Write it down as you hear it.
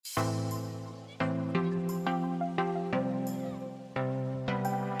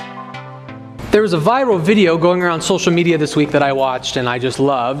There was a viral video going around social media this week that I watched and I just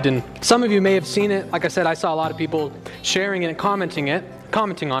loved. And some of you may have seen it. Like I said, I saw a lot of people sharing it and commenting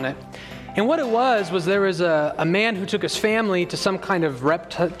on it. And what it was there was a man who took his family to some kind of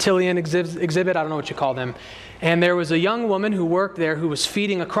reptilian exhibit. I don't know what you call them. And there was a young woman who worked there who was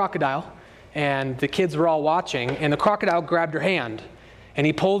feeding a crocodile. And the kids were all watching. And the crocodile grabbed her hand. And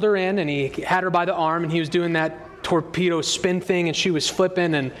he pulled her in and he had her by the arm. And he was doing that torpedo spin thing. And she was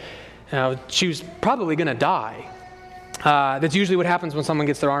flipping and she was probably going to die. That's usually what happens when someone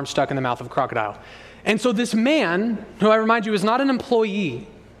gets their arm stuck in the mouth of a crocodile. And so this man, who I remind you is not an employee,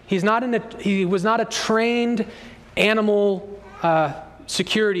 he was not a trained animal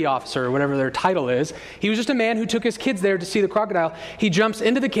security officer or whatever their title is. He was just a man who took his kids there to see the crocodile. He jumps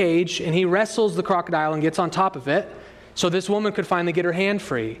into the cage and he wrestles the crocodile and gets on top of it so this woman could finally get her hand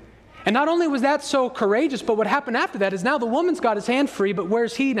free. And not only was that so courageous, but what happened after that is now the woman's got his hand free, but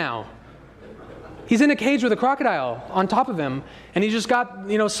where's he now? He's in a cage with a crocodile on top of him, and he's just got,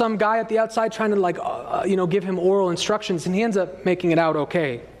 some guy at the outside trying to give him oral instructions, and he ends up making it out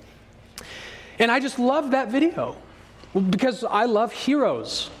okay. And I just love that video because I love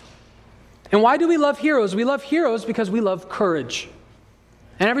heroes. And why do we love heroes? We love heroes because we love courage.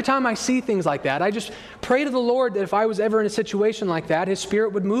 And every time I see things like that, I just pray to the Lord that if I was ever in a situation like that, His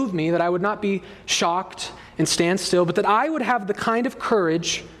Spirit would move me, that I would not be shocked and stand still, but that I would have the kind of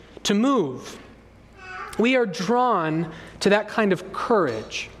courage to move. We are drawn to that kind of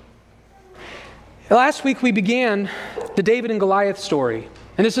courage. Last week we began the David and Goliath story.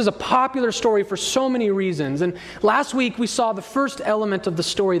 And this is a popular story for so many reasons. And last week we saw the first element of the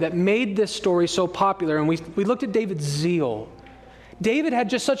story that made this story so popular. And we looked at David's zeal. David had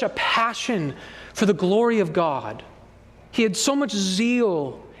just such a passion for the glory of God. He had so much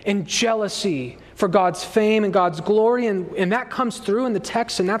zeal and jealousy for God's fame and God's glory, and that comes through in the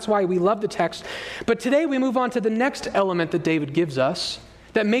text, and that's why we love the text. But today we move on to the next element that David gives us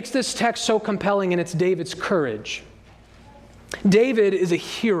that makes this text so compelling, and it's David's courage. David is a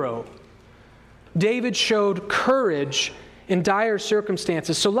hero. David showed courage in dire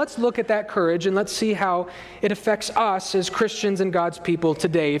circumstances. So let's look at that courage and let's see how it affects us as Christians and God's people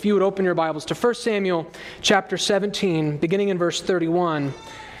today. If you would open your Bibles to 1 Samuel chapter 17, beginning in verse 31,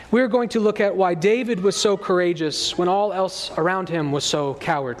 we're going to look at why David was so courageous when all else around him was so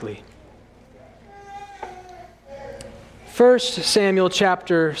cowardly. 1 Samuel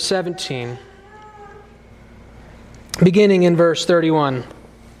chapter 17, beginning in verse 31.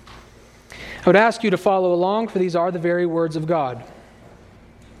 I would ask you to follow along, for these are the very words of God.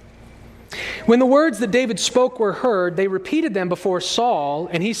 When the words that David spoke were heard, they repeated them before Saul,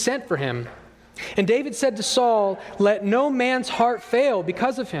 and he sent for him. And David said to Saul, "Let no man's heart fail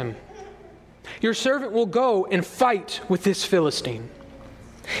because of him. Your servant will go and fight with this Philistine."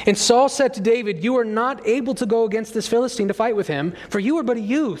 And Saul said to David, "You are not able to go against this Philistine to fight with him, for you are but a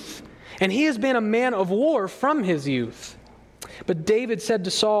youth, and he has been a man of war from his youth." But David said to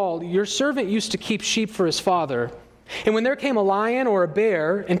Saul, "Your servant used to keep sheep for his father. And when there came a lion or a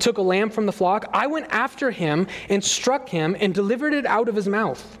bear and took a lamb from the flock, I went after him and struck him and delivered it out of his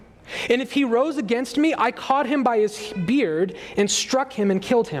mouth. And if he rose against me, I caught him by his beard and struck him and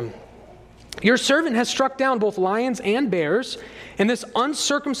killed him. Your servant has struck down both lions and bears, and this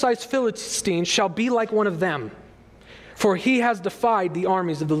uncircumcised Philistine shall be like one of them, for he has defied the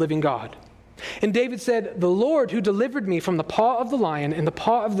armies of the living God." And David said, "The Lord who delivered me from the paw of the lion and the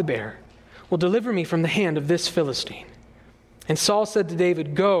paw of the bear will deliver me from the hand of this Philistine." And Saul said to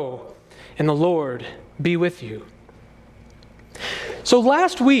David, "Go, and the Lord be with you." So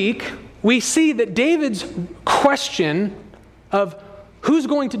last week, we see that David's question of who's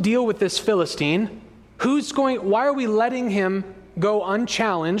going to deal with this Philistine, why are we letting him go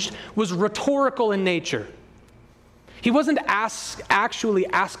unchallenged, was rhetorical in nature. He wasn't actually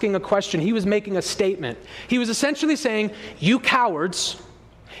asking a question. He was making a statement. He was essentially saying, "You cowards,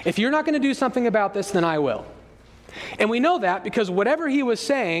 if you're not going to do something about this, then I will." And we know that because whatever he was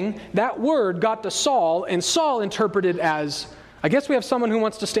saying, that word got to Saul, and Saul interpreted as, I guess we have someone who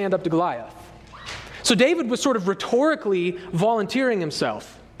wants to stand up to Goliath. So David was sort of rhetorically volunteering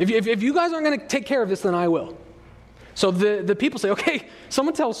himself. If you guys aren't going to take care of this, then I will. So the people say, "Okay,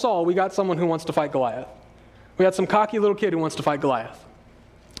 someone tell Saul we got someone who wants to fight Goliath. We got some cocky little kid who wants to fight Goliath."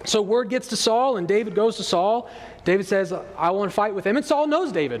 So word gets to Saul, and David goes to Saul. David says, "I want to fight with him." And Saul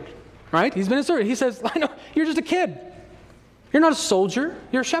knows David, right? He's been a servant. He says, "I know, you're just a kid. You're not a soldier.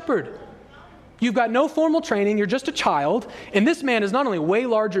 You're a shepherd. You've got no formal training. You're just a child. And this man is not only way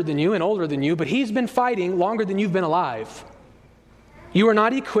larger than you and older than you, but he's been fighting longer than you've been alive. You are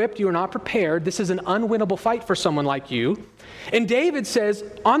not equipped. You are not prepared. This is an unwinnable fight for someone like you." And David says,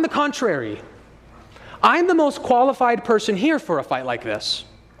 "On the contrary, I'm the most qualified person here for a fight like this.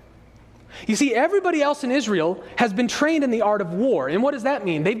 You see, everybody else in Israel has been trained in the art of war. And what does that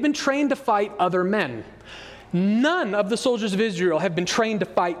mean? They've been trained to fight other men. None of the soldiers of Israel have been trained to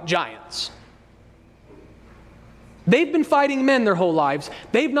fight giants. They've been fighting men their whole lives.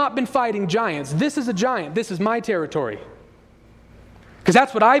 They've not been fighting giants. This is a giant. This is my territory. Because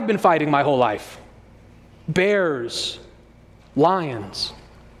that's what I've been fighting my whole life. Bears, lions.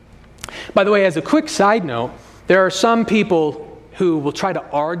 By the way, as a quick side note, there are some people who will try to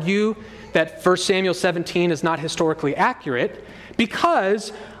argue that 1 Samuel 17 is not historically accurate,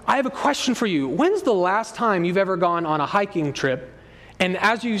 because I have a question for you. When's the last time you've ever gone on a hiking trip, and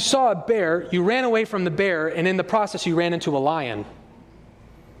as you saw a bear, you ran away from the bear, and in the process you ran into a lion?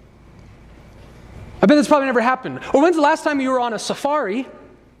 I bet that's probably never happened. Or when's the last time you were on a safari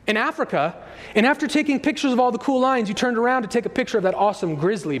in Africa, and after taking pictures of all the cool lions, you turned around to take a picture of that awesome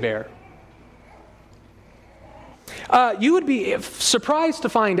grizzly bear? You would be surprised to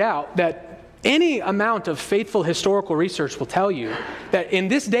find out that any amount of faithful historical research will tell you that in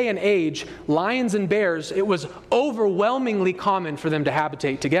this day and age, lions and bears, it was overwhelmingly common for them to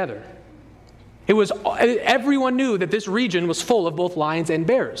habitate together. Everyone knew that this region was full of both lions and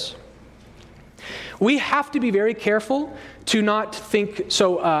bears. We have to be very careful to not think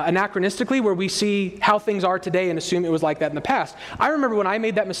so anachronistically, where we see how things are today and assume it was like that in the past. I remember when I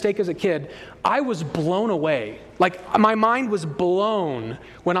made that mistake as a kid, I was blown away. Like, my mind was blown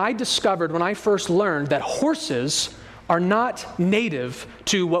when I first learned that horses are not native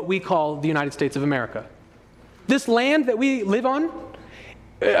to what we call the United States of America. This land that we live on,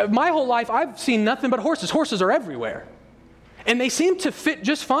 my whole life I've seen nothing but horses. Horses are everywhere. And they seem to fit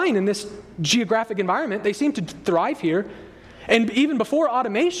just fine in this geographic environment. They seem to thrive here. And even before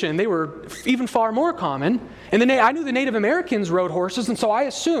automation, they were even far more common. And I knew the Native Americans rode horses, and so I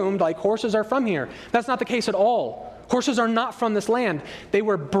assumed horses are from here. That's not the case at all. Horses are not from this land. They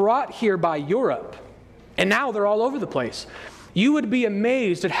were brought here by Europe, and now they're all over the place. You would be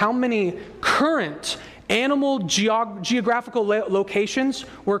amazed at how many current animal geographical locations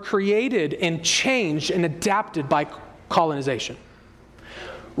were created and changed and adapted by colonization.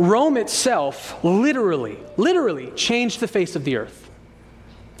 Rome itself literally changed the face of the earth.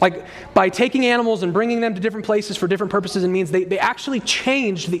 Like, by taking animals and bringing them to different places for different purposes and means, they actually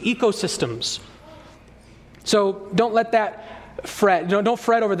changed the ecosystems. So don't let that fret. Don't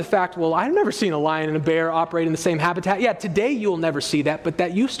fret over the fact, well, I've never seen a lion and a bear operate in the same habitat. Yeah, today you'll never see that, but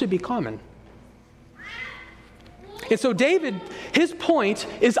that used to be common. And so David, his point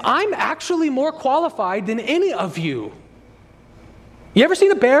is, I'm actually more qualified than any of you. You ever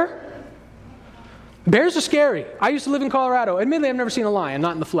seen a bear? Bears are scary. I used to live in Colorado. Admittedly, I've never seen a lion,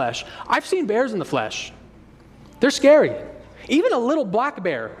 not in the flesh. I've seen bears in the flesh. They're scary. Even a little black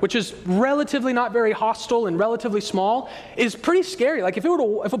bear, which is relatively not very hostile and relatively small, is pretty scary. Like, if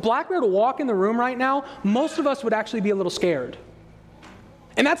a black bear were to walk in the room right now, most of us would actually be a little scared.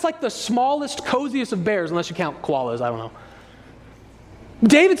 And that's like the smallest, coziest of bears, unless you count koalas, I don't know.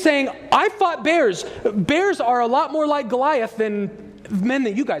 David's saying, I fought bears. Bears are a lot more like Goliath than men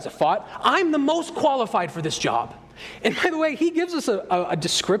that you guys have fought. I'm the most qualified for this job. And by the way, he gives us a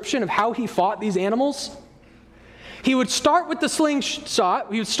description of how he fought these animals. He would start with the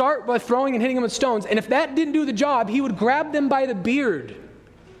slingshot. He would start by throwing and hitting them with stones. And if that didn't do the job, he would grab them by the beard.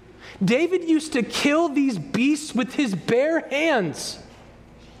 David used to kill these beasts with his bare hands.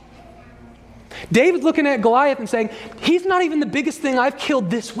 David's looking at Goliath and saying, he's not even the biggest thing I've killed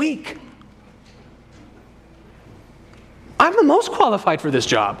this week. I'm the most qualified for this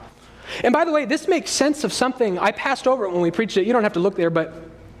job. And by the way, this makes sense of something. I passed over it when we preached it. You don't have to look there, but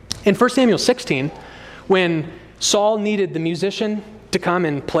in 1 Samuel 16, when Saul needed the musician to come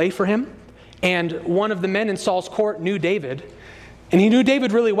and play for him, and one of the men in Saul's court knew David, and he knew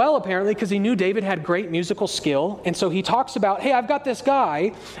David really well, apparently, because he knew David had great musical skill. And so he talks about, hey, I've got this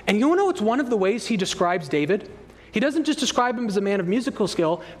guy. And you know what's one of the ways he describes David? He doesn't just describe him as a man of musical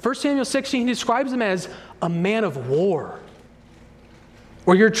skill. 1 Samuel 16, he describes him as a man of war.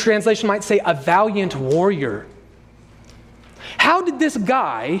 Or your translation might say, a valiant warrior. How did this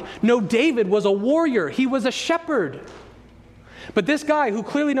guy know David was a warrior? He was a shepherd. But this guy, who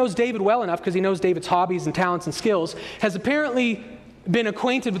clearly knows David well enough because he knows David's hobbies and talents and skills, has apparently been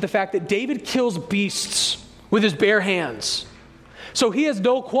acquainted with the fact that David kills beasts with his bare hands. So he has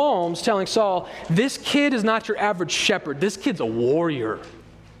no qualms telling Saul, this kid is not your average shepherd. This kid's a warrior.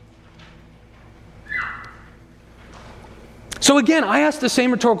 So again, I asked the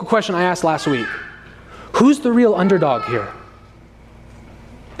same rhetorical question I asked last week. Who's the real underdog here?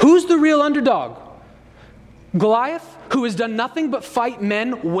 Who's the real underdog? Goliath, who has done nothing but fight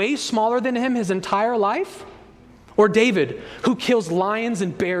men way smaller than him his entire life? Or David, who kills lions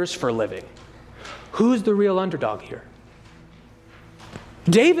and bears for a living? Who's the real underdog here?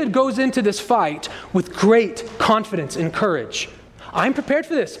 David goes into this fight with great confidence and courage. I'm prepared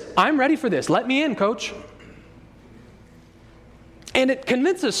for this. I'm ready for this. Let me in, coach. And it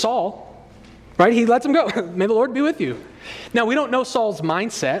convinces Saul, right? He lets him go. May the Lord be with you. Now, we don't know Saul's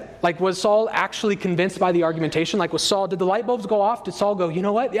mindset. Like, was Saul actually convinced by the argumentation? Like, was Saul, did the light bulbs go off? Did Saul go, you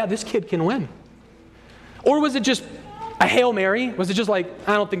know what? Yeah, this kid can win. Or was it just a Hail Mary? Was it just like,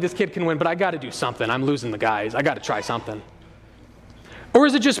 I don't think this kid can win, but I got to do something. I'm losing the guys. I got to try something. Or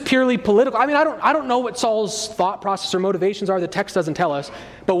is it just purely political? I mean, I don't know what Saul's thought process or motivations are. The text doesn't tell us.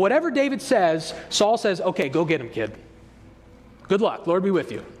 But whatever David says, Saul says, okay, go get him, kid. Good luck. Lord be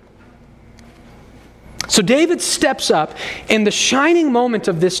with you. So David steps up, and the shining moment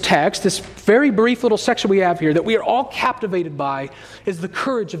of this text, this very brief little section we have here that we are all captivated by, is the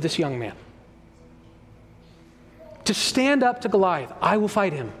courage of this young man. To stand up to Goliath. I will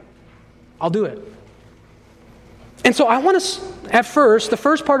fight him. I'll do it. And so I want us, at first, the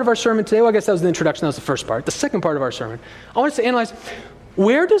first part of our sermon today, well, I guess that was the introduction, that was the first part. The second part of our sermon, I want us to analyze,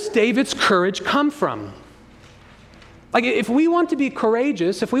 where does David's courage come from? Like, if we want to be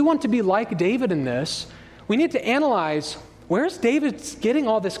courageous, if we want to be like David in this, we need to analyze, where's David getting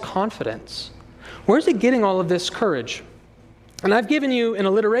all this confidence? Where's he getting all of this courage? And I've given you an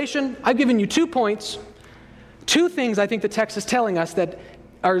alliteration, I've given you 2 points, 2 things I think the text is telling us that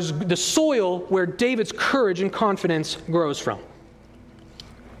are the soil where David's courage and confidence grows from.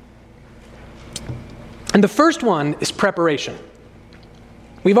 And the first one is preparation.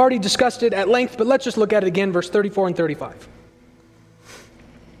 We've already discussed it at length, but let's just look at it again, verse 34 and 35.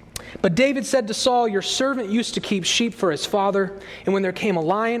 But David said to Saul, your servant used to keep sheep for his father, and when there came a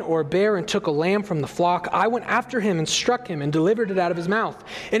lion or a bear and took a lamb from the flock, I went after him and struck him and delivered it out of his mouth.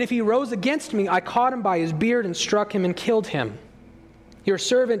 And if he rose against me, I caught him by his beard and struck him and killed him. Your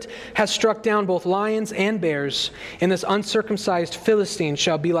servant has struck down both lions and bears, and this uncircumcised Philistine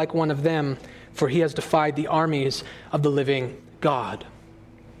shall be like one of them, for he has defied the armies of the living God.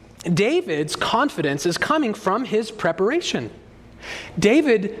 David's confidence is coming from his preparation.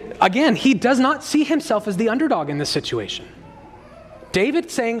 David, again, he does not see himself as the underdog in this situation.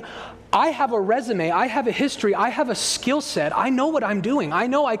 David saying, I have a resume, I have a history, I have a skill set, I know what I'm doing, I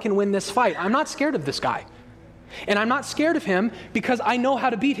know I can win this fight. I'm not scared of this guy. And I'm not scared of him because I know how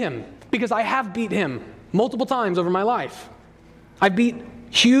to beat him, because I have beat him multiple times over my life. I've beat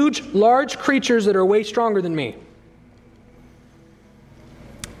huge, large creatures that are way stronger than me.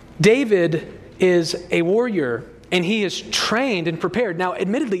 David is a warrior, and he is trained and prepared. Now,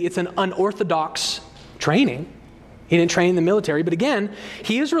 admittedly, it's an unorthodox training. He didn't train in the military, but again,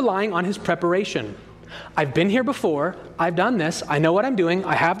 he is relying on his preparation. I've been here before. I've done this. I know what I'm doing.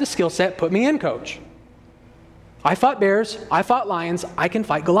 I have the skill set. Put me in, coach. I fought bears. I fought lions. I can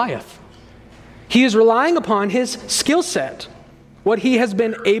fight Goliath. He is relying upon his skill set, what he has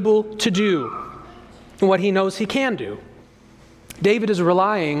been able to do, and what he knows he can do. David is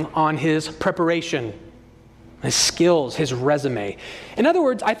relying on his preparation, his skills, his resume. In other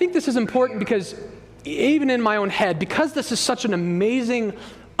words, I think this is important because even in my own head, because this is such an amazing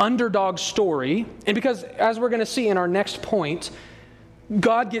underdog story, and because, as we're going to see in our next point,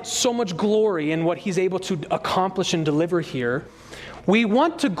 God gets so much glory in what he's able to accomplish and deliver here, we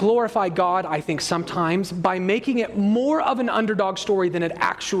want to glorify God, I think, sometimes by making it more of an underdog story than it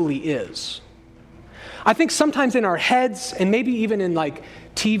actually is. I think sometimes in our heads, and maybe even in like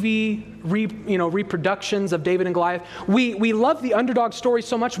TV reproductions of David and Goliath, we love the underdog story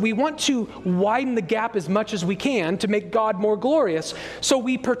so much, we want to widen the gap as much as we can to make God more glorious. So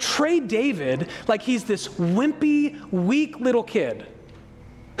we portray David like he's this wimpy, weak little kid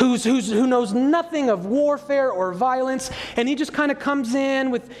who knows nothing of warfare or violence, and he just kind of comes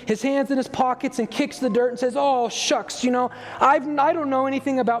in with his hands in his pockets and kicks the dirt and says, oh, shucks, I don't know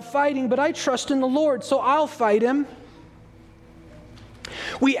anything about fighting, but I trust in the Lord, so I'll fight him.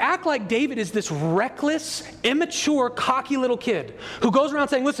 We act like David is this reckless, immature, cocky little kid who goes around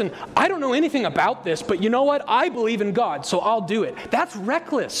saying, listen, I don't know anything about this, but you know what? I believe in God, so I'll do it. That's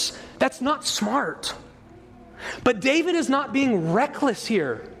reckless. That's not smart. But David is not being reckless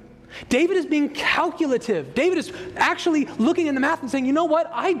here. David is being calculative. David is actually looking in the math and saying, you know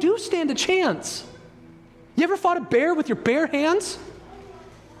what? I do stand a chance. You ever fought a bear with your bare hands?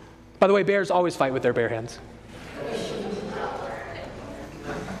 By the way, bears always fight with their bare hands.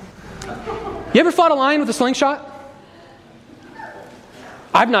 You ever fought a lion with a slingshot?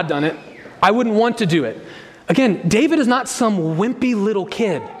 I've not done it. I wouldn't want to do it. Again, David is not some wimpy little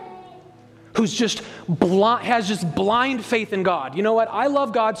kid who's just has just blind faith in God. You know what? I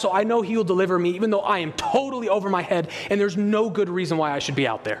love God, so I know He will deliver me, even though I am totally over my head and there's no good reason why I should be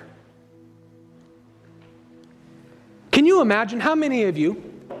out there. Can you imagine how many of you,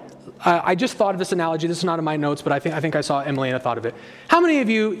 I just thought of this analogy, this is not in my notes, but I think I saw Emily and I thought of it. How many of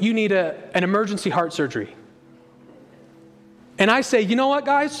you need an emergency heart surgery? And I say, you know what,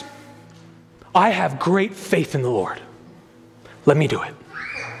 guys? I have great faith in the Lord. Let me do it.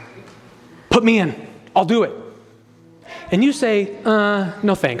 Put me in. I'll do it. And you say,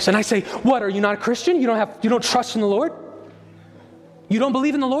 no thanks. And I say, what, are you not a Christian? You don't trust in the Lord? You don't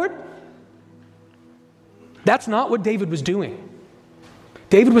believe in the Lord? That's not what David was doing.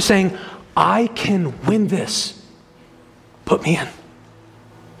 David was saying, I can win this. Put me in.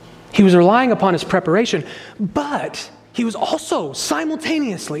 He was relying upon his preparation, but he was also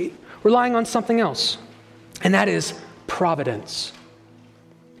simultaneously relying on something else, and that is providence.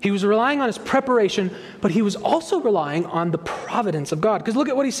 He was relying on his preparation, but he was also relying on the providence of God. Because look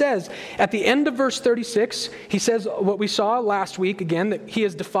at what he says. At the end of verse 36, he says what we saw last week, again, that he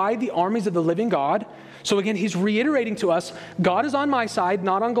has defied the armies of the living God. So again, he's reiterating to us, God is on my side,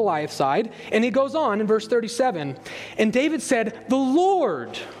 not on Goliath's side. And he goes on in verse 37, and David said, the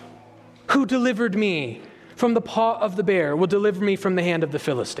Lord who delivered me from the paw of the bear will deliver me from the hand of the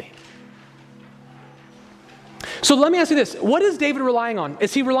Philistine. So let me ask you this. What is David relying on?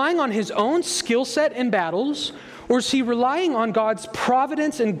 Is he relying on his own skill set in battles, or is he relying on God's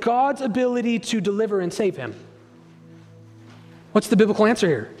providence and God's ability to deliver and save him? What's the biblical answer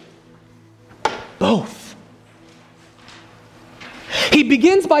here? Both. He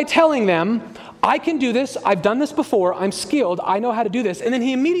begins by telling them, I can do this, I've done this before, I'm skilled, I know how to do this. And then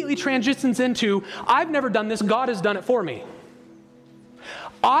he immediately transitions into, I've never done this, God has done it for me.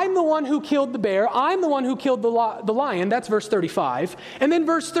 I'm the one who killed the bear. I'm the one who killed the lion. That's verse 35. And then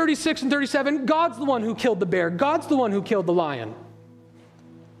verse 36 and 37, God's the one who killed the bear. God's the one who killed the lion.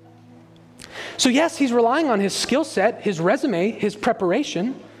 So yes, he's relying on his skill set, his resume, his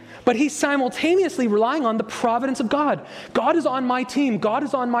preparation, but he's simultaneously relying on the providence of God. God is on my team. God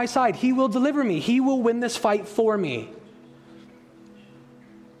is on my side. He will deliver me. He will win this fight for me.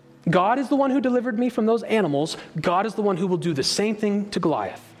 God is the one who delivered me from those animals. God is the one who will do the same thing to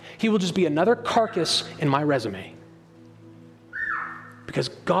Goliath. He will just be another carcass in my resume. Because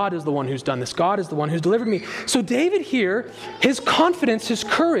God is the one who's done this. God is the one who's delivered me. So David here, his confidence, his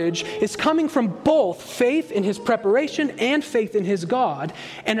courage is coming from both faith in his preparation and faith in his God.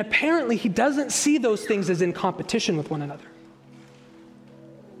 And apparently he doesn't see those things as in competition with one another.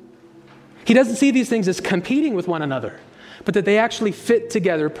 He doesn't see these things as competing with one another, but that they actually fit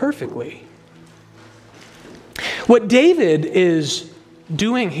together perfectly. What David is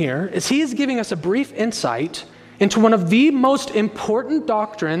doing here is he is giving us a brief insight into one of the most important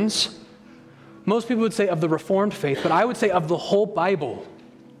doctrines, most people would say of the Reformed faith, but I would say of the whole Bible.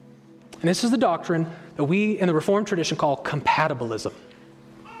 And this is the doctrine that we in the Reformed tradition call compatibilism.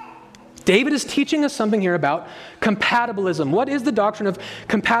 David is teaching us something here about compatibilism. What is the doctrine of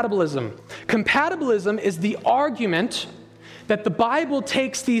compatibilism? Compatibilism is the argument that the Bible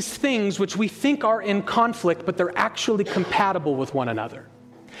takes these things which we think are in conflict, but they're actually compatible with one another.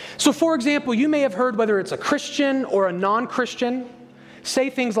 So for example, you may have heard, whether it's a Christian or a non-Christian, say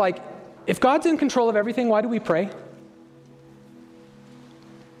things like, if God's in control of everything, why do we pray?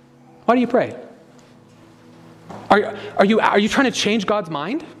 Why do you pray? Are you trying to change God's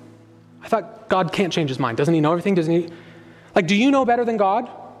mind? I thought God can't change his mind. Doesn't he know everything? Doesn't he? Like, do you know better than God?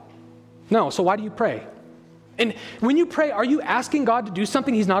 No, so why do you pray? And when you pray, are you asking God to do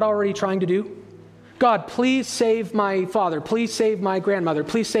something he's not already trying to do? God, please save my father. Please save my grandmother.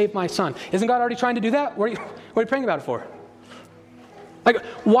 Please save my son. Isn't God already trying to do that? What are you praying about it for? Like,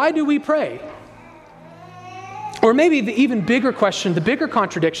 why do we pray? Or maybe the even bigger question, the bigger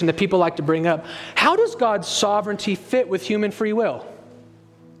contradiction that people like to bring up, how does God's sovereignty fit with human free will?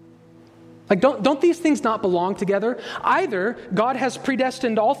 Like, don't these things not belong together? Either God has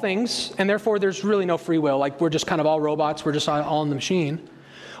predestined all things, and therefore there's really no free will, like we're just kind of all robots, we're just all in the machine.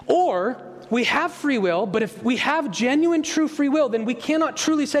 Or we have free will, but if we have genuine, true free will, then we cannot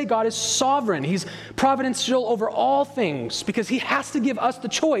truly say God is sovereign. He's providential over all things, because he has to give us the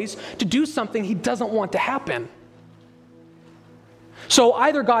choice to do something he doesn't want to happen. So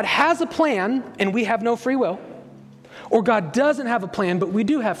either God has a plan, and we have no free will, or God doesn't have a plan, but we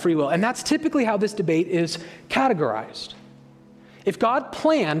do have free will. And that's typically how this debate is categorized. If God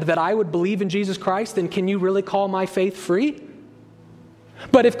planned that I would believe in Jesus Christ, then can you really call my faith free?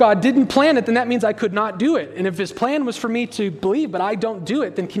 But if God didn't plan it, then that means I could not do it. And if his plan was for me to believe, but I don't do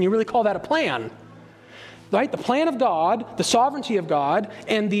it, then can you really call that a plan? right? The plan of God, the sovereignty of God,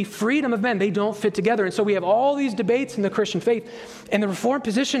 and the freedom of men, they don't fit together. And so we have all these debates in the Christian faith. And the Reformed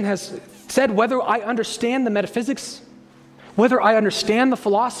position has said whether I understand the metaphysics, whether I understand the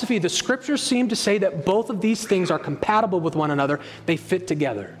philosophy, the scriptures seem to say that both of these things are compatible with one another. They fit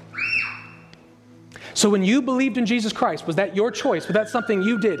together. So when you believed in Jesus Christ, was that your choice? Was that something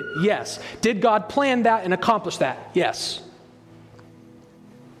you did? Yes. Did God plan that and accomplish that? Yes.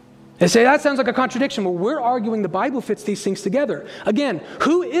 They say, that sounds like a contradiction. Well, we're arguing the Bible fits these things together. Again,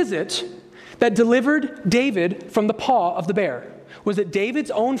 who is it that delivered David from the paw of the bear? Was it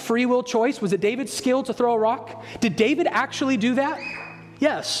David's own free will choice? Was it David's skill to throw a rock? Did David actually do that?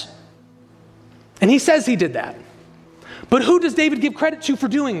 Yes. And he says he did that. But who does David give credit to for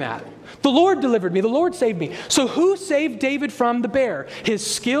doing that? The Lord delivered me. The Lord saved me. So who saved David from the bear? His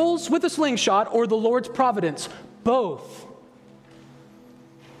skills with a slingshot or the Lord's providence? Both.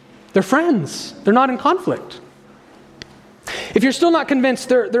 They're friends. They're not in conflict. If you're still not convinced,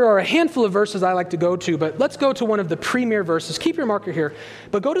 there are a handful of verses I like to go to, but let's go to one of the premier verses. Keep your marker here,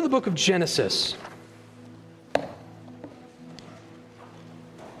 but go to the book of Genesis.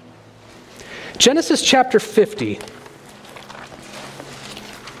 Genesis chapter 50.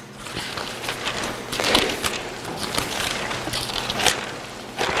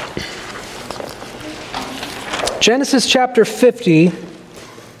 Genesis chapter 50.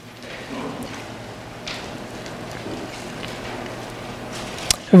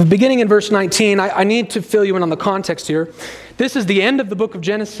 Beginning in verse 19, I need to fill you in on the context here. This is the end of the book of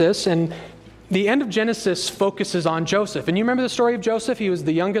Genesis, and the end of Genesis focuses on Joseph. And you remember the story of Joseph? He was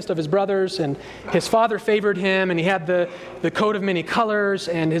the youngest of his brothers, and his father favored him, and he had the coat of many colors,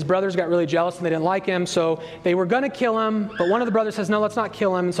 and his brothers got really jealous, and they didn't like him, so they were going to kill him, but one of the brothers says, no, let's not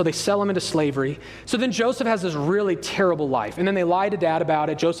kill him, and so they sell him into slavery. So then Joseph has this really terrible life, and then they lie to dad about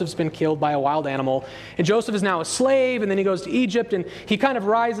it. Joseph's been killed by a wild animal, and Joseph is now a slave, and then he goes to Egypt, and he kind of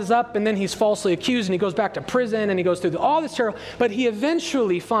rises up, and then he's falsely accused, and he goes back to prison, and he goes through all this terrible, but he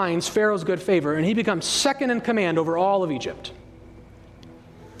eventually finds Pharaoh's good favor, and he becomes second in command over all of Egypt.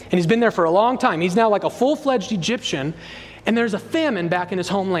 And he's been there for a long time. He's now like a full-fledged Egyptian, and there's a famine back in his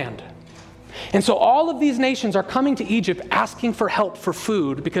homeland. And so all of these nations are coming to Egypt asking for help for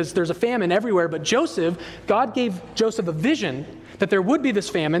food because there's a famine everywhere. But God gave Joseph a vision that there would be this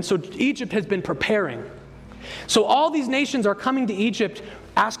famine, so Egypt has been preparing. So all these nations are coming to Egypt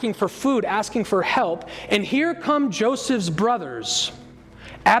asking for food, asking for help, and here come Joseph's brothers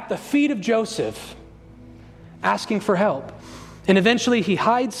at the feet of Joseph, asking for help. And eventually he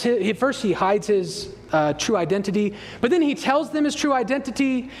hides his true identity, but then he tells them his true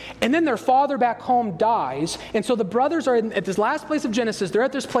identity, and then their father back home dies. And so the brothers are at this last place of Genesis. They're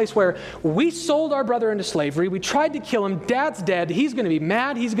at this place where we sold our brother into slavery. We tried to kill him. Dad's dead. He's going to be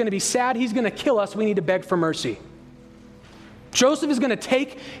mad. He's going to be sad. He's going to kill us. We need to beg for mercy. Joseph is going to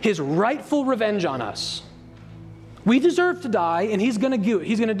take his rightful revenge on us. We deserve to die, and he's going to do it.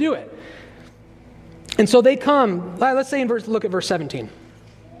 He's going to do it. And so they come. Let's say look at verse 17.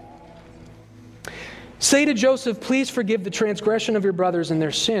 Say to Joseph, please forgive the transgression of your brothers and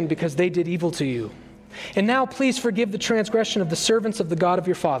their sin, because they did evil to you. And now please forgive the transgression of the servants of the God of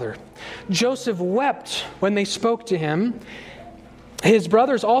your father. Joseph wept when they spoke to him. His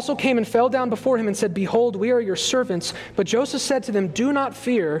brothers also came and fell down before him and said, behold, we are your servants. But Joseph said to them, do not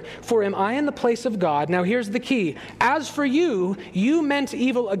fear, for am I in the place of God? Now here's the key. As for you, you meant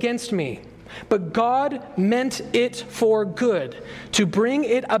evil against me, but God meant it for good, to bring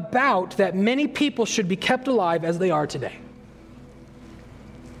it about that many people should be kept alive as they are today.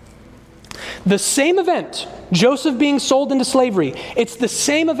 The same event, Joseph being sold into slavery, it's the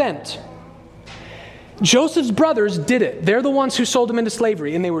same event. Joseph's brothers did it. They're the ones who sold him into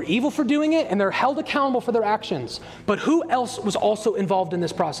slavery, and they were evil for doing it, and they're held accountable for their actions. But who else was also involved in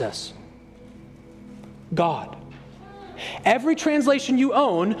this process? God. Every translation you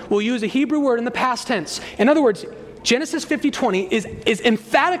own will use a Hebrew word in the past tense. In other words, Genesis 50:20 is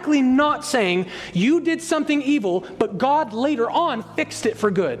emphatically not saying you did something evil, but God later on fixed it for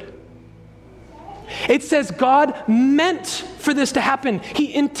good. It says God meant for this to happen.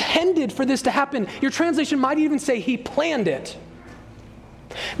 He intended for this to happen. Your translation might even say he planned it.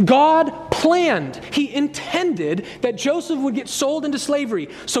 God planned. He intended that Joseph would get sold into slavery.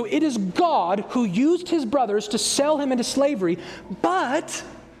 So it is God who used his brothers to sell him into slavery. But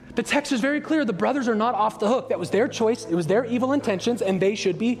the text is very clear. The brothers are not off the hook. That was their choice. It was their evil intentions, and they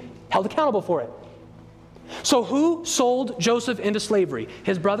should be held accountable for it. So who sold Joseph into slavery?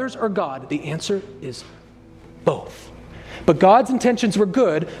 His brothers or God? The answer is both. But God's intentions were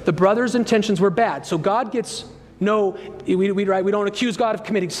good. The brothers' intentions were bad. So God gets we don't accuse God of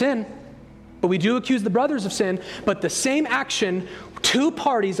committing sin. but we do accuse the brothers of sin, but the same action, two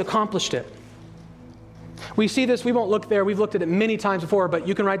parties accomplished it. We see this, we won't look there, we've looked at it many times before, but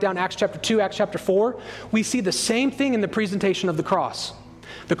you can write down Acts chapter 2, Acts chapter 4. We see the same thing in the presentation of the cross.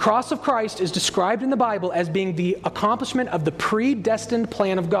 The cross of Christ is described in the Bible as being the accomplishment of the predestined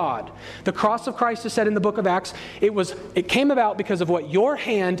plan of God. The cross of Christ is said in the book of Acts, it came about because of what your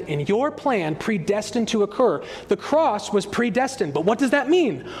hand and your plan predestined to occur. The cross was predestined, but what does that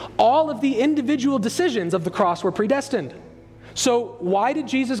mean? All of the individual decisions of the cross were predestined. So why did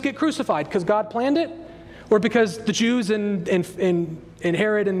Jesus get crucified? Because God planned it? Or because the Jews and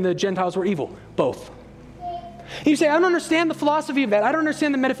Herod and the Gentiles were evil? Both. And you say, I don't understand the philosophy of that. I don't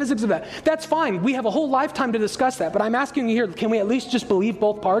understand the metaphysics of that. That's fine. We have a whole lifetime to discuss that. But I'm asking you here, can we at least just believe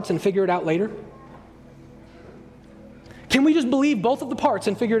both parts and figure it out later? Can we just believe both of the parts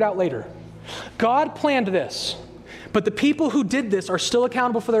and figure it out later? God planned this, but the people who did this are still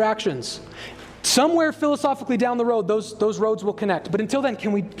accountable for their actions. Somewhere philosophically down the road, those roads will connect. But until then,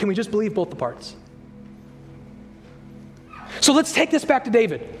 can we just believe both the parts? So let's take this back to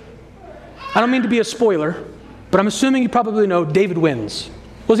David. I don't mean to be a spoiler, but I'm assuming you probably know David wins.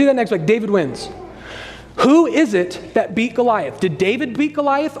 We'll see that next week. David wins. Who is it that beat Goliath? Did David beat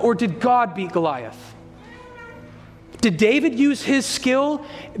Goliath or did God beat Goliath? Did David use his skill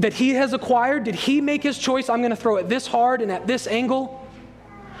that he has acquired? Did he make his choice? I'm going to throw it this hard and at this angle.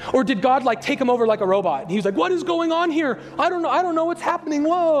 Or did God take him over like a robot? And he's like, what is going on here? I don't know what's happening.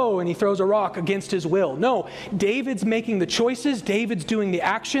 Whoa. And he throws a rock against his will. No, David's making the choices. David's doing the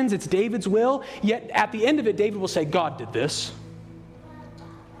actions. It's David's will. Yet at the end of it, David will say, God did this.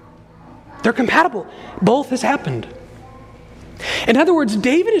 They're compatible. Both has happened. In other words,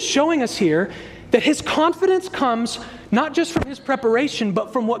 David is showing us here that his confidence comes not just from his preparation,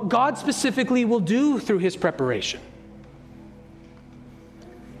 but from what God specifically will do through his preparation.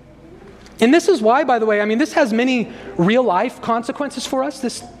 And this is why, by the way, this has many real-life consequences for us,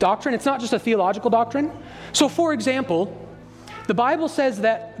 this doctrine. It's not just a theological doctrine. So, for example, the Bible says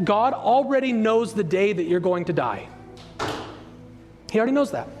that God already knows the day that you're going to die. He already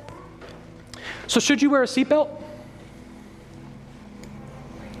knows that. So should you wear a seatbelt?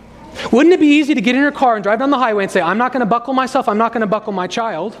 Wouldn't it be easy to get in your car and drive down the highway and say, I'm not going to buckle myself, I'm not going to buckle my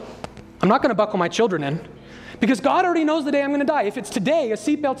child, I'm not going to buckle my children in? Because God already knows the day I'm going to die. If it's today, a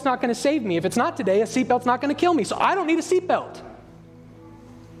seatbelt's not going to save me. If it's not today, a seatbelt's not going to kill me. So I don't need a seatbelt.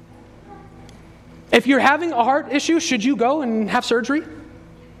 If you're having a heart issue, should you go and have surgery?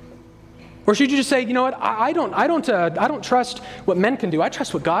 Or should you just say, you know what, I don't trust what men can do. I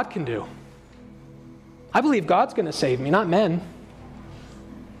trust what God can do. I believe God's going to save me, not men.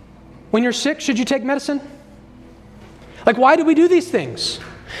 When you're sick, should you take medicine? Why do we do these things?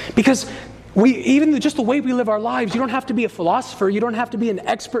 Because even just the way we live our lives, you don't have to be a philosopher. You don't have to be an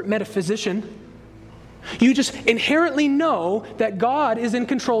expert metaphysician. You just inherently know that God is in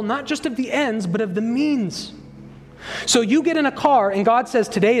control, not just of the ends, but of the means. So you get in a car and God says,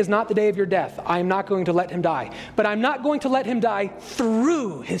 today is not the day of your death. I am not going to let him die. But I'm not going to let him die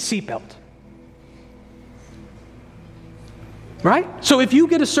through his seatbelt. Right? So if you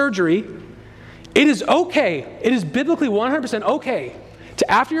get a surgery, it is okay. It is biblically 100% okay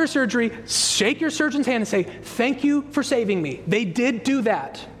to, after your surgery, shake your surgeon's hand and say, thank you for saving me. They did do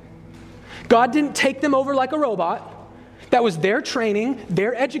that. God didn't take them over like a robot. That was their training,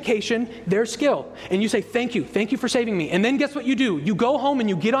 their education, their skill. And you say, thank you for saving me. And then guess what you do? You go home and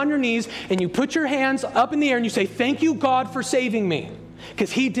you get on your knees and you put your hands up in the air and you say, thank you, God, for saving me.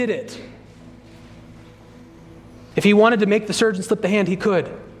 Because he did it. If he wanted to make the surgeon slip the hand, he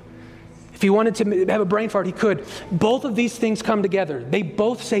could. If he wanted to have a brain fart, he could. Both of these things come together. They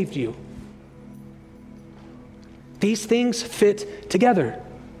both saved you. These things fit together.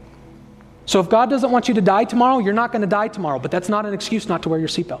 So if God doesn't want you to die tomorrow, you're not going to die tomorrow. But that's not an excuse not to wear your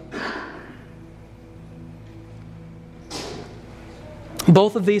seatbelt.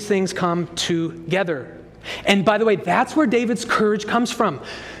 Both of these things come together. And by the way, that's where David's courage comes from.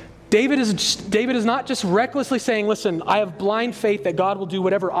 David is not just recklessly saying, listen, I have blind faith that God will do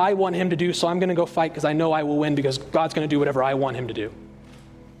whatever I want him to do, so I'm going to go fight because I know I will win because God's going to do whatever I want him to do.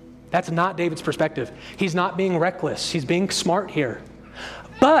 That's not David's perspective. He's not being reckless. He's being smart here.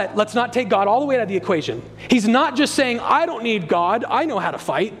 But let's not take God all the way out of the equation. He's not just saying, I don't need God. I know how to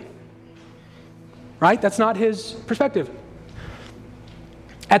fight. Right? That's not his perspective.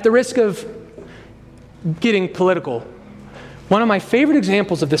 At the risk of getting political, one of my favorite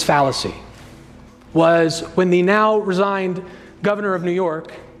examples of this fallacy was when the now resigned governor of New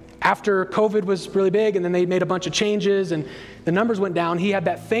York, after COVID was really big and then they made a bunch of changes and the numbers went down, he had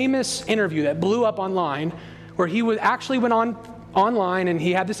that famous interview that blew up online where he actually went on online, and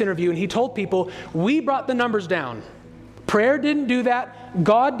he had this interview, and he told people, we brought the numbers down. Prayer didn't do that.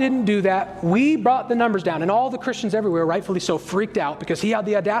 God didn't do that. We brought the numbers down. And all the Christians everywhere, rightfully so, freaked out because he had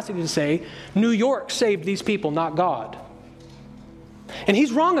the audacity to say, New York saved these people, not God. And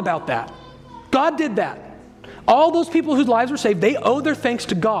he's wrong about that. God did that. All those people whose lives were saved, they owe their thanks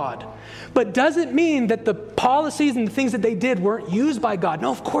to God. But doesn't mean that the policies and the things that they did weren't used by God.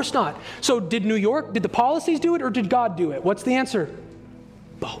 No, of course not. So did the policies do it, or did God do it? What's the answer?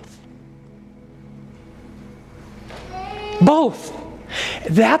 Both. Both.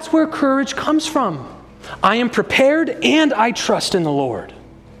 That's where courage comes from. I am prepared and I trust in the Lord.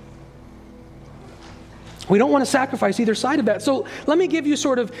 We don't want to sacrifice either side of that. So let me give you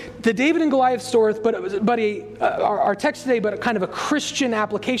sort of the David and Goliath story, but our text today, but kind of a Christian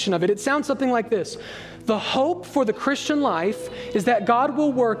application of it. It sounds something like this. The hope for the Christian life is that God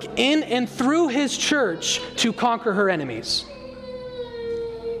will work in and through His church to conquer her enemies.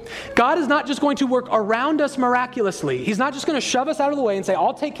 God is not just going to work around us miraculously. He's not just going to shove us out of the way and say,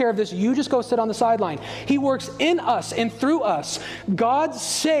 I'll take care of this, you just go sit on the sideline. He works in us and through us. God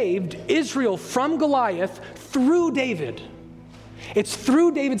saved Israel from Goliath through David. It's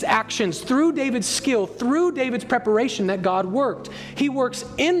through David's actions, through David's skill, through David's preparation that God worked. He works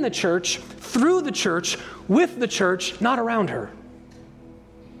in the church, through the church, with the church, not around her.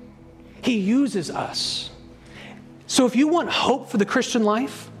 He uses us. So if you want hope for the Christian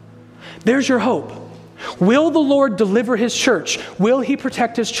life, there's your hope. Will the Lord deliver His church? Will He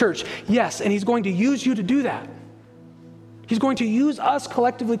protect His church? Yes, and He's going to use you to do that. He's going to use us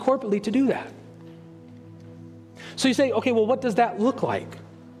collectively, corporately to do that. So you say, okay, well, what does that look like?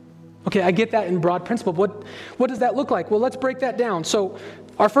 Okay, I get that in broad principle. What does that look like? Well, let's break that down. So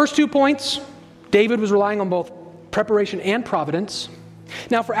our first 2 points, David was relying on both preparation and providence.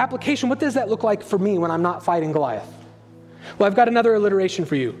 Now for application, what does that look like for me when I'm not fighting Goliath? Well, I've got another alliteration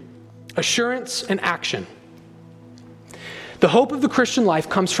for you. Assurance and action. The hope of the Christian life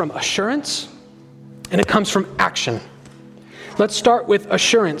comes from assurance and it comes from action. Let's start with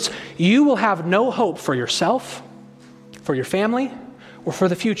assurance. You will have no hope for yourself, for your family, or for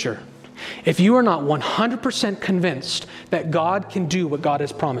the future if you are not 100% convinced that God can do what God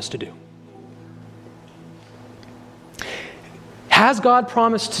has promised to do. Has God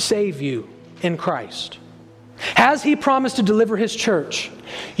promised to save you in Christ? Has He promised to deliver His church?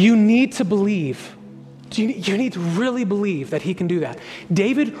 You need to believe. You need to really believe that He can do that.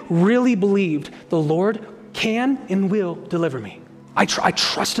 David really believed the Lord can and will deliver me. I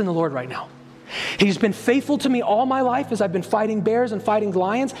trust in the Lord right now. He's been faithful to me all my life as I've been fighting bears and fighting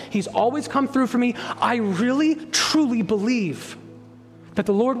lions. He's always come through for me. I really, truly believe that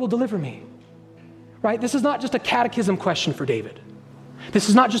the Lord will deliver me. Right? This is not just a catechism question for David. This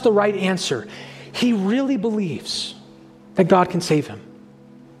is not just the right answer. He really believes that God can save him.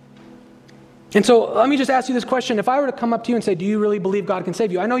 And so let me just ask you this question. If I were to come up to you and say, do you really believe God can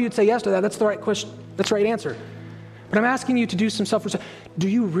save you? I know you'd say yes to that. That's the right question. That's the right answer. But I'm asking you to do some self-reflection. Do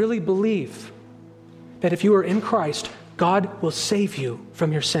you really believe that if you are in Christ, God will save you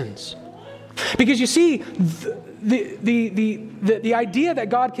from your sins? Because you see, the idea that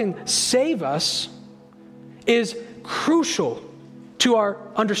God can save us is crucial to our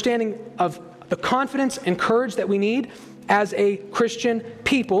understanding of the confidence and courage that we need as a Christian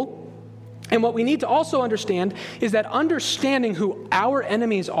people. And what we need to also understand is that understanding who our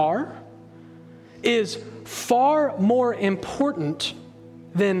enemies are is far more important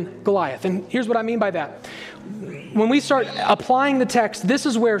than Goliath. And here's what I mean by that. When we start applying the text, this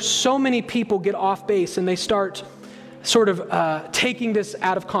is where so many people get off base and they start sort of taking this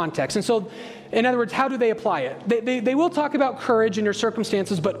out of context. And so, in other words, how do they apply it? They will talk about courage in your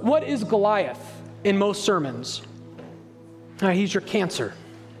circumstances, but what is Goliath in most sermons? He's your cancer.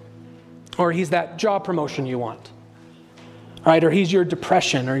 Or he's that job promotion you want. Right? Or he's your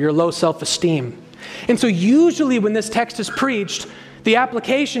depression or your low self-esteem. And so usually when this text is preached, the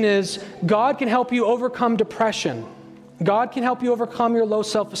application is God can help you overcome depression. God can help you overcome your low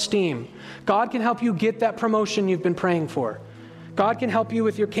self-esteem. God can help you get that promotion you've been praying for. God can help you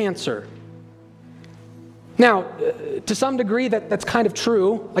with your cancer. Now, to some degree, that's kind of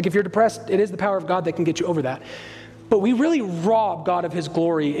true. Like if you're depressed, it is the power of God that can get you over that. But we really rob God of His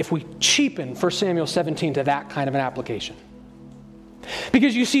glory if we cheapen 1 Samuel 17 to that kind of an application.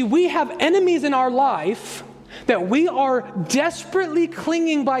 Because you see, we have enemies in our life that we are desperately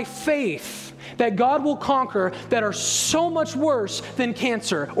clinging by faith that God will conquer that are so much worse than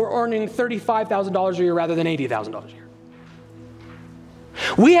cancer or earning $35,000 a year rather than $80,000 a year.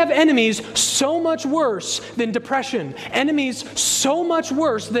 We have enemies so much worse than depression, enemies so much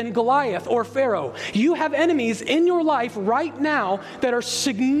worse than Goliath or Pharaoh. You have enemies in your life right now that are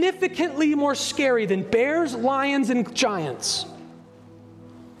significantly more scary than bears, lions, and giants.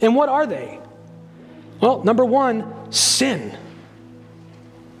 And what are they? Well, number one, sin.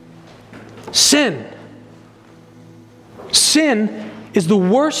 Sin. Sin is the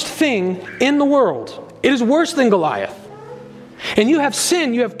worst thing in the world. It is worse than Goliath. And you have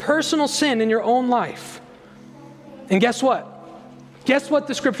sin, you have personal sin in your own life. And guess what? Guess what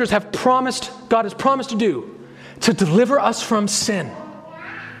the scriptures have promised, God has promised to do? To deliver us from sin.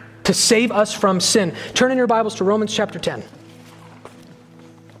 To save us from sin. Turn in your Bibles to Romans chapter 10.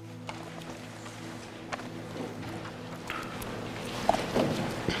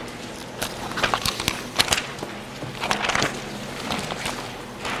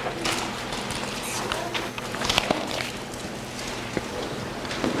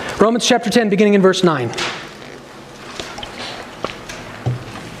 Romans chapter 10, beginning in verse 9.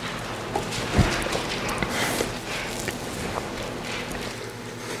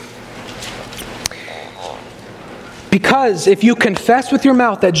 Because if you confess with your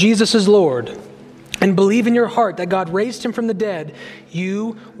mouth that Jesus is Lord and believe in your heart that God raised him from the dead,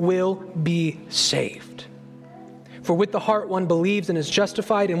 you will be saved. For with the heart one believes and is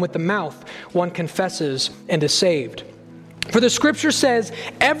justified, and with the mouth one confesses and is saved. For the scripture says,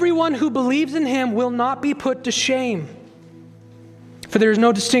 everyone who believes in him will not be put to shame. For there is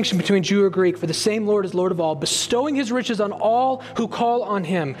no distinction between Jew or Greek, for the same Lord is Lord of all, bestowing his riches on all who call on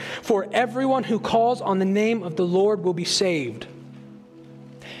him. For everyone who calls on the name of the Lord will be saved.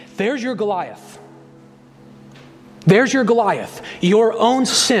 There's your Goliath. There's your Goliath, your own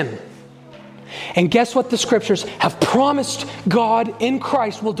sin. And guess what the scriptures have promised God in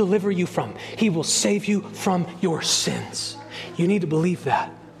Christ will deliver you from? He will save you from your sins. You need to believe that.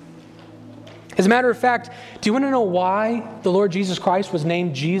 As a matter of fact, do you want to know why the Lord Jesus Christ was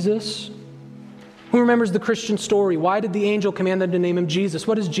named Jesus? Who remembers the Christian story? Why did the angel command them to name him Jesus?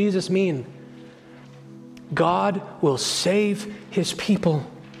 What does Jesus mean? God will save his people.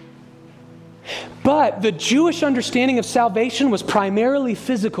 But the Jewish understanding of salvation was primarily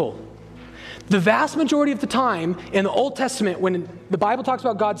physical. The vast majority of the time in the Old Testament, when the Bible talks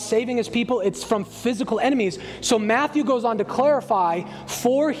about God saving his people, it's from physical enemies. So Matthew goes on to clarify,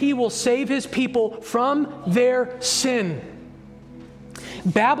 for he will save his people from their sin.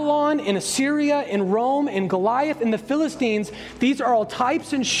 Babylon and Assyria and Rome and Goliath and the Philistines, these are all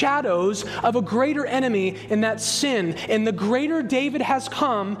types and shadows of a greater enemy, in that sin. And the greater David has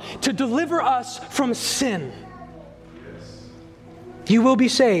come to deliver us from sin. You will be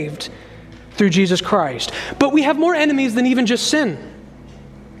saved through Jesus Christ. But we have more enemies than even just sin.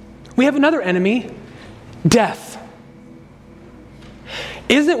 We have another enemy, death.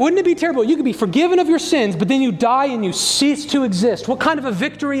 Wouldn't it be terrible? You could be forgiven of your sins, but then you die and you cease to exist. What kind of a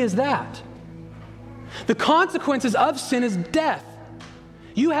victory is that? The consequences of sin is death.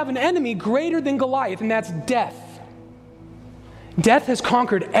 You have an enemy greater than Goliath, and that's death. Death has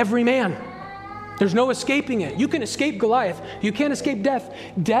conquered every man. There's no escaping it. You can escape Goliath. You can't escape death.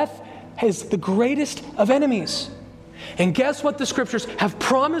 Death is the greatest of enemies. And guess what the scriptures have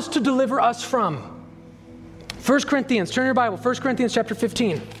promised to deliver us from? 1 Corinthians, turn your Bible, 1 Corinthians chapter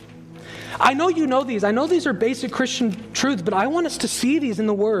 15. I know you know these. I know these are basic Christian truths, but I want us to see these in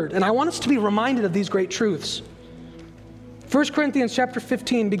the Word, and I want us to be reminded of these great truths. 1 Corinthians chapter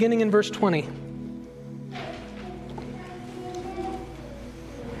 15, beginning in verse 20.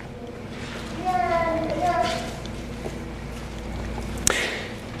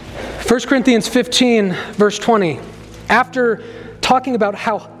 1 Corinthians 15, verse 20, after talking about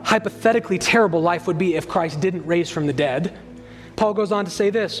how hypothetically terrible life would be if Christ didn't raise from the dead, Paul goes on to say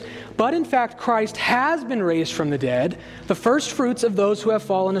this, but in fact Christ has been raised from the dead, the first fruits of those who have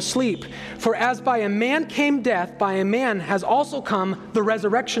fallen asleep. For as by a man came death, by a man has also come the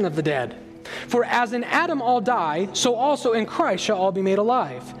resurrection of the dead. For as in Adam all die, so also in Christ shall all be made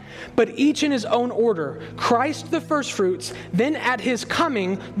alive. But each in his own order, Christ the firstfruits, then at his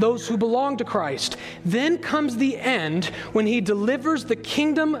coming those who belong to Christ. Then comes the end when he delivers the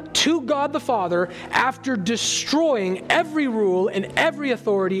kingdom to God the Father after destroying every rule and every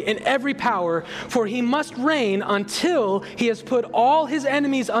authority and every power, for he must reign until he has put all his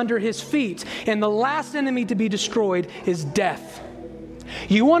enemies under his feet, and the last enemy to be destroyed is death.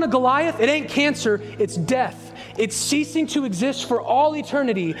 You want a Goliath? It ain't cancer, it's death. It's ceasing to exist for all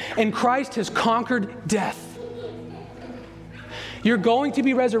eternity, and Christ has conquered death. You're going to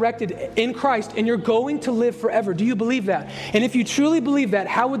be resurrected in Christ, and you're going to live forever. Do you believe that? And if you truly believe that,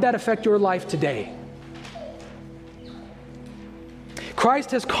 how would that affect your life today?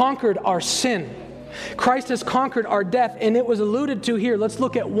 Christ has conquered our sin. Christ has conquered our death, and it was alluded to here. Let's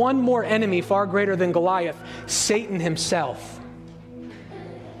look at one more enemy far greater than Goliath, Satan himself.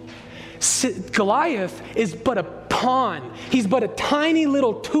 Goliath is but a pawn. He's but a tiny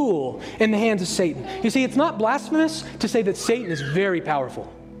little tool in the hands of Satan. You see, it's not blasphemous to say that Satan is very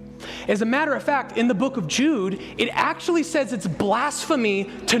powerful. As a matter of fact, in the book of Jude, it actually says it's blasphemy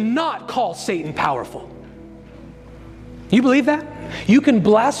to not call Satan powerful. You believe that? You can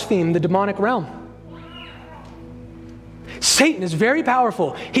blaspheme the demonic realm. Satan is very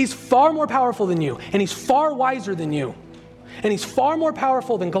powerful. He's far more powerful than you, and he's far wiser than you. And he's far more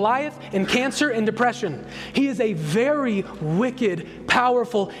powerful than Goliath and cancer and depression. He is a very wicked,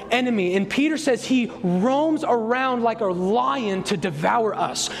 powerful enemy. And Peter says he roams around like a lion to devour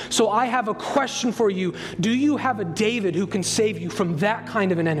us. So I have a question for you. Do you have a David who can save you from that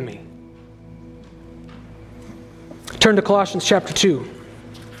kind of an enemy? Turn to Colossians chapter 2.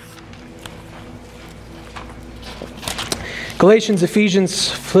 Galatians,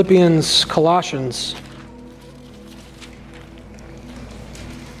 Ephesians, Philippians, Colossians.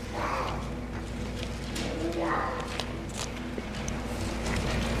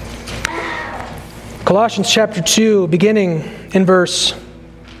 Colossians chapter 2, beginning in verse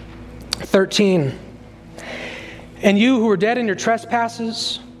 13. And you who were dead in your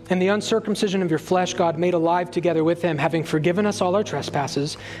trespasses and the uncircumcision of your flesh, God made alive together with him, having forgiven us all our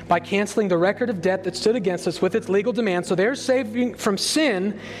trespasses, by canceling the record of debt that stood against us with its legal demands. So they're saving from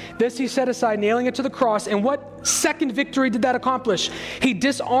sin. This he set aside, nailing it to the cross. And what second victory did that accomplish? He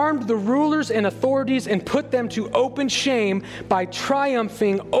disarmed the rulers and authorities and put them to open shame by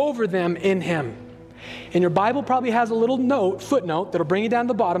triumphing over them in him. And your Bible probably has a little footnote that'll bring you down to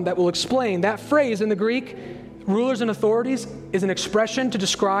the bottom that will explain that phrase in the Greek, rulers and authorities, is an expression to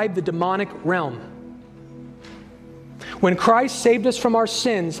describe the demonic realm. When Christ saved us from our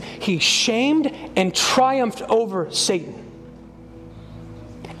sins, he shamed and triumphed over Satan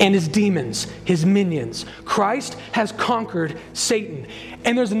and his demons, his minions. Christ has conquered Satan.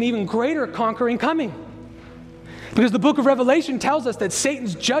 And there's an even greater conquering coming. Because the book of Revelation tells us that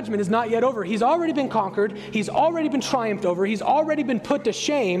Satan's judgment is not yet over. He's already been conquered. He's already been triumphed over. He's already been put to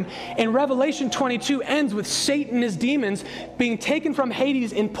shame. And Revelation 22 ends with Satan and his demons being taken from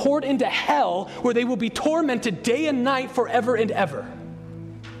Hades and poured into hell, where they will be tormented day and night forever and ever.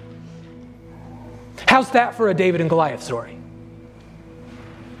 How's that for a David and Goliath story?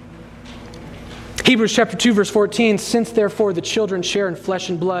 Hebrews chapter 2, verse 14, since therefore the children share in flesh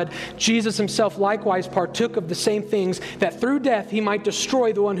and blood, Jesus himself likewise partook of the same things, that through death he might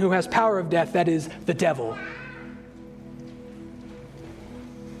destroy the one who has power of death, that is, the devil.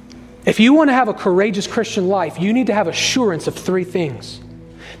 If you want to have a courageous Christian life, you need to have assurance of three things.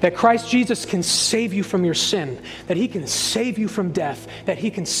 That Christ Jesus can save you from your sin, that he can save you from death, that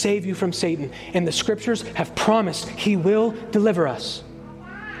he can save you from Satan. And the scriptures have promised he will deliver us.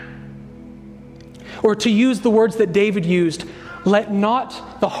 Or to use the words that David used, let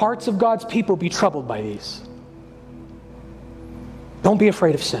not the hearts of God's people be troubled by these. Don't be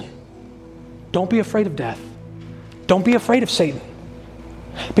afraid of sin. Don't be afraid of death. Don't be afraid of Satan.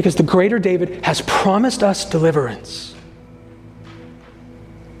 Because the greater David has promised us deliverance.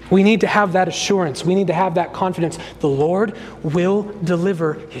 We need to have that assurance. We need to have that confidence. The Lord will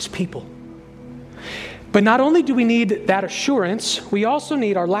deliver his people. But not only do we need that assurance, we also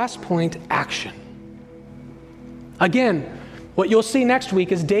need, our last point, action. Again, what you'll see next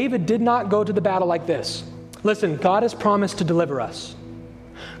week is David did not go to the battle like this. Listen, God has promised to deliver us.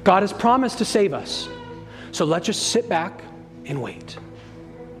 God has promised to save us. So let's just sit back and wait.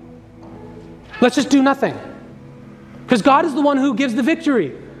 Let's just do nothing. Because God is the one who gives the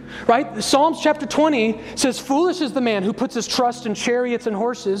victory, right? Psalms chapter 20 says, foolish is the man who puts his trust in chariots and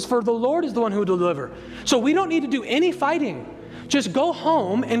horses, for the Lord is the one who will deliver. So we don't need to do any fighting. Just go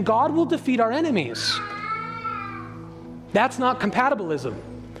home and God will defeat our enemies. That's not compatibilism.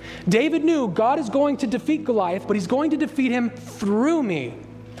 David knew God is going to defeat Goliath, but he's going to defeat him through me.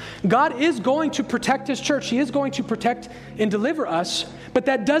 God is going to protect his church. He is going to protect and deliver us, but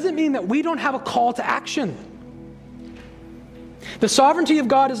that doesn't mean that we don't have a call to action. The sovereignty of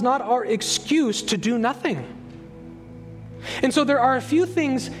God is not our excuse to do nothing. And so there are a few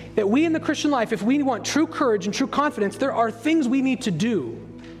things that we in the Christian life, if we want true courage and true confidence, there are things we need to do.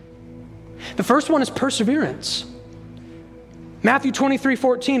 The first one is perseverance. Matthew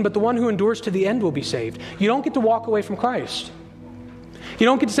 23:14, but the one who endures to the end will be saved. You don't get to walk away from Christ. You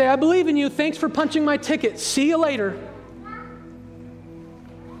don't get to say, I believe in you, thanks for punching my ticket, see you later.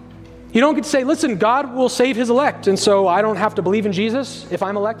 You don't get to say, listen, God will save his elect, and so I don't have to believe in Jesus. If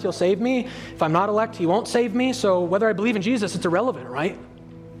I'm elect, he'll save me. If I'm not elect, he won't save me. So whether I believe in Jesus, it's irrelevant, right?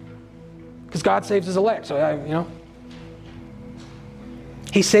 Because God saves his elect. So,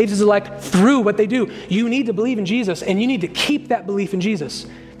 he saves his elect through what they do. You need to believe in Jesus, and you need to keep that belief in Jesus.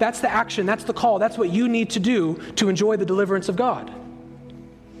 That's the action. That's the call. That's what you need to do to enjoy the deliverance of God.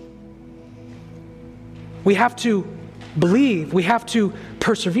 We have to believe. We have to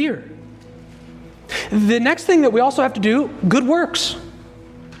persevere. The next thing that we also have to do, good works.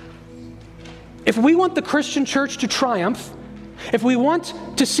 If we want the Christian church to triumph, if we want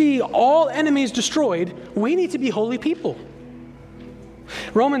to see all enemies destroyed, we need to be holy people.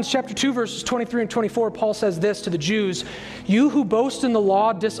 Romans chapter 2, verses 23 and 24, Paul says this to the Jews, "You who boast in the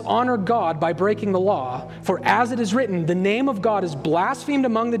law dishonor God by breaking the law, for as it is written, the name of God is blasphemed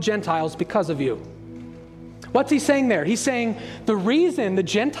among the Gentiles because of you." What's he saying there? He's saying the reason the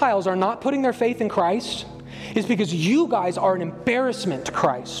Gentiles are not putting their faith in Christ is because you guys are an embarrassment to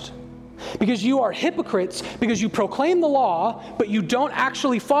Christ. Because you are hypocrites, because you proclaim the law, but you don't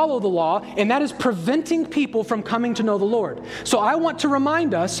actually follow the law, and that is preventing people from coming to know the Lord. So I want to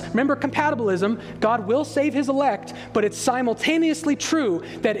remind us, remember compatibilism, God will save his elect, but it's simultaneously true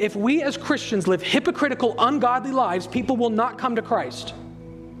that if we as Christians live hypocritical, ungodly lives, people will not come to Christ.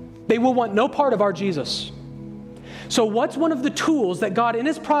 They will want no part of our Jesus. So what's one of the tools that God in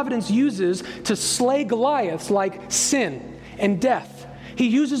his providence uses to slay Goliaths like sin and death? He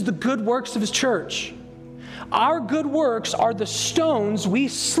uses the good works of his church. Our good works are the stones we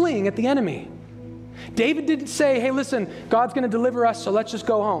sling at the enemy. David didn't say, hey, listen, God's going to deliver us, so let's just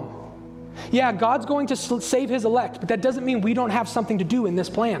go home. Yeah, God's going to save his elect, but that doesn't mean we don't have something to do in this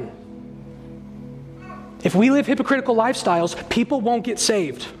plan. If we live hypocritical lifestyles, people won't get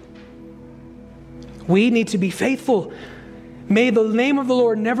saved. We need to be faithful. May the name of the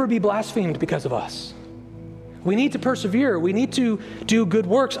Lord never be blasphemed because of us. We need to persevere. We need to do good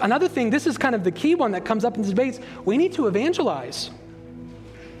works. Another thing, this is kind of the key one that comes up in the debates, we need to evangelize.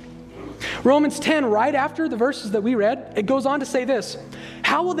 Romans 10, right after the verses that we read, it goes on to say this,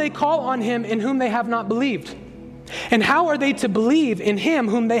 "How will they call on him in whom they have not believed? And how are they to believe in him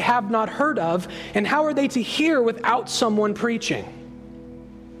whom they have not heard of? And how are they to hear without someone preaching?"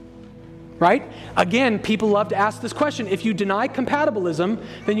 Right? Again, people love to ask this question. If you deny compatibilism,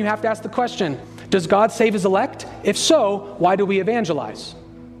 then you have to ask the question, does God save his elect? If so, why do we evangelize?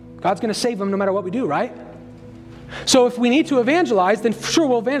 God's going to save them no matter what we do, right? So if we need to evangelize, then sure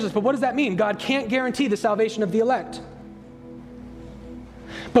we'll evangelize. But what does that mean? God can't guarantee the salvation of the elect.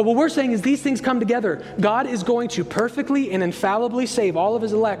 But what we're saying is these things come together. God is going to perfectly and infallibly save all of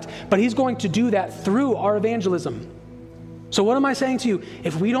his elect, but he's going to do that through our evangelism. So what am I saying to you?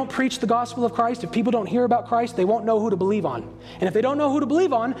 If we don't preach the gospel of Christ, if people don't hear about Christ, they won't know who to believe on. And if they don't know who to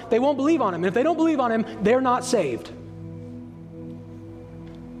believe on, they won't believe on him. And if they don't believe on him, they're not saved.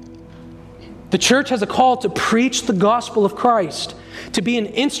 The church has a call to preach the gospel of Christ, to be an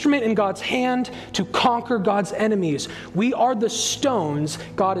instrument in God's hand to conquer God's enemies. We are the stones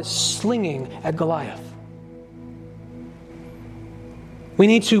God is slinging at Goliath. We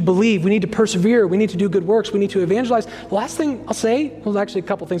need to believe. We need to persevere. We need to do good works. We need to evangelize. The last thing I'll say, well, actually a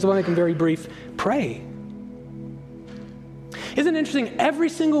couple things. I'll make them very brief. Pray. Isn't it interesting? Every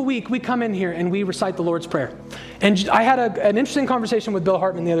single week we come in here and we recite the Lord's Prayer. And I had an interesting conversation with Bill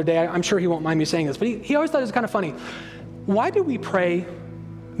Hartman the other day. I'm sure he won't mind me saying this, but he always thought it was kind of funny. Why do we pray,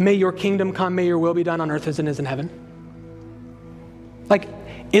 may your kingdom come, may your will be done on earth as it is in heaven? Like,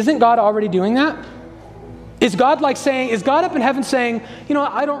 isn't God already doing that? Is God up in heaven saying, you know,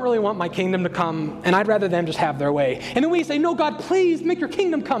 I don't really want my kingdom to come, and I'd rather them just have their way. And then we say, no, God, please make your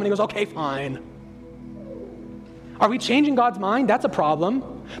kingdom come. And he goes, okay, fine. Are we changing God's mind? That's a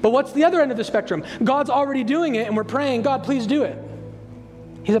problem. But what's the other end of the spectrum? God's already doing it, and we're praying, God, please do it.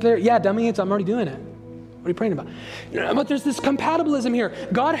 He's up there, yeah, dummy, I'm already doing it. What are you praying about? But there's this compatibilism here.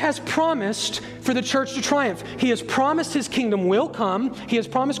 God has promised for the church to triumph. He has promised his kingdom will come. He has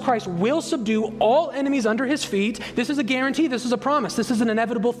promised Christ will subdue all enemies under his feet. This is a guarantee. This is a promise. This is an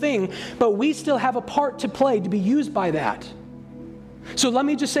inevitable thing. But we still have a part to play to be used by that. So let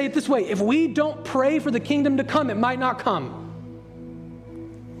me just say it this way. If we don't pray for the kingdom to come, it might not come.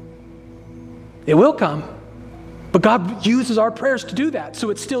 It will come. But God uses our prayers to do that. So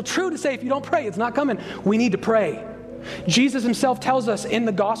it's still true to say if you don't pray, it's not coming. We need to pray. Jesus himself tells us in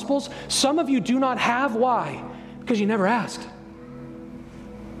the Gospels, some of you do not have. Why? Because you never asked.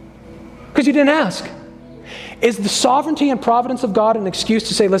 Because you didn't ask. Is the sovereignty and providence of God an excuse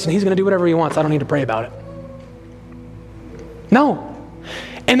to say, listen, he's going to do whatever he wants. I don't need to pray about it? No.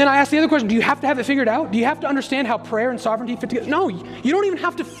 And then I ask the other question, do you have to have it figured out? Do you have to understand how prayer and sovereignty fit together? No, you don't even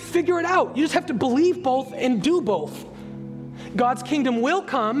have to figure it out. You just have to believe both and do both. God's kingdom will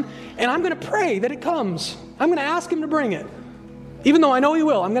come, and I'm going to pray that it comes. I'm going to ask him to bring it. Even though I know he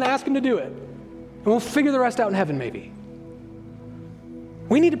will, I'm going to ask him to do it. And we'll figure the rest out in heaven maybe.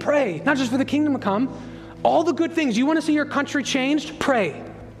 We need to pray, not just for the kingdom to come. All the good things. You want to see your country changed? Pray.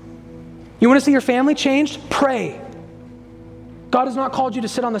 You want to see your family changed? Pray. God has not called you to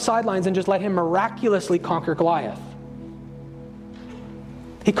sit on the sidelines and just let him miraculously conquer Goliath.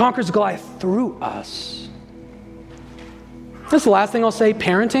 He conquers Goliath through us. This is the last thing I'll say,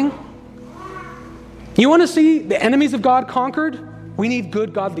 parenting. You want to see the enemies of God conquered? We need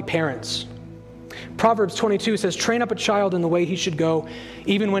good, godly parents. Proverbs 22 says, train up a child in the way he should go.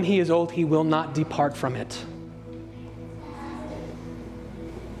 Even when he is old, he will not depart from it.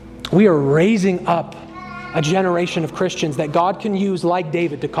 We are raising up a generation of Christians that God can use like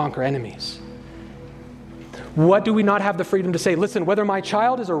David to conquer enemies. What do we not have the freedom to say? Listen, whether my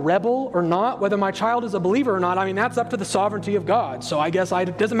child is a rebel or not, whether my child is a believer or not, I mean, that's up to the sovereignty of God. So I guess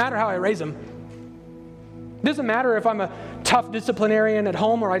it doesn't matter how I raise him. It doesn't matter if I'm a tough disciplinarian at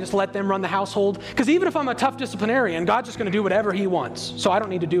home or I just let them run the household. Because even if I'm a tough disciplinarian, God's just going to do whatever he wants. So I don't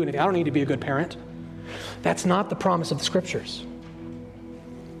need to do anything. I don't need to be a good parent. That's not the promise of the Scriptures.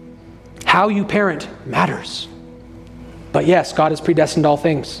 How you parent matters. But yes, God has predestined all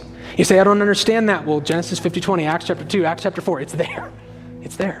things. You say, I don't understand that. Well, Genesis 50:20, Acts chapter 2, Acts chapter 4, it's there.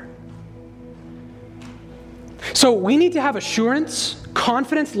 It's there. So we need to have assurance,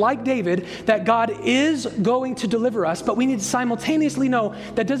 confidence like David that God is going to deliver us, but we need to simultaneously know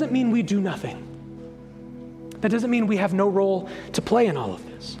that doesn't mean we do nothing. That doesn't mean we have no role to play in all of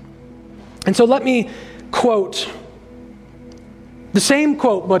this. And so let me quote the same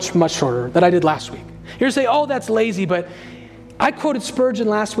quote, much shorter, that I did last week. You're going to say, oh, that's lazy, but I quoted Spurgeon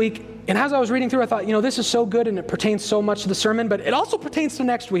last week, and as I was reading through, I thought, this is so good and it pertains so much to the sermon, but it also pertains to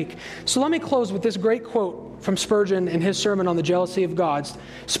next week. So let me close with this great quote from Spurgeon in his sermon on the jealousy of God.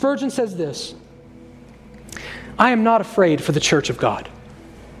 Spurgeon says this, I am not afraid for the church of God.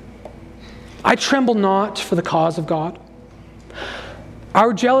 I tremble not for the cause of God.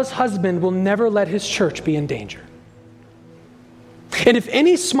 Our jealous husband will never let his church be in danger. And if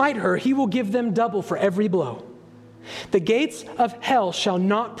any smite her, he will give them double for every blow. The gates of hell shall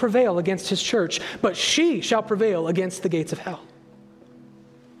not prevail against his church, but she shall prevail against the gates of hell.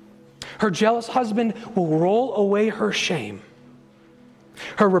 Her jealous husband will roll away her shame.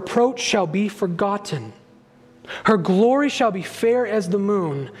 Her reproach shall be forgotten. Her glory shall be fair as the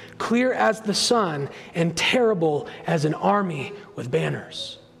moon, clear as the sun, and terrible as an army with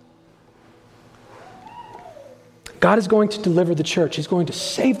banners. God is going to deliver the church. He's going to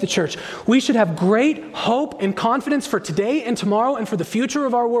save the church. We should have great hope and confidence for today and tomorrow and for the future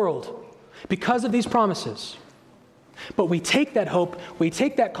of our world because of these promises. But we take that hope, we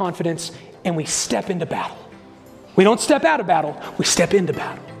take that confidence, and we step into battle. We don't step out of battle, we step into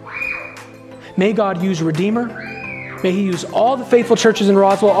battle. May God use Redeemer. May he use all the faithful churches in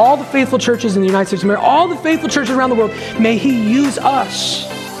Roswell, all the faithful churches in the United States of America, all the faithful churches around the world. May he use us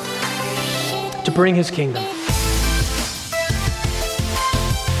to bring his kingdom.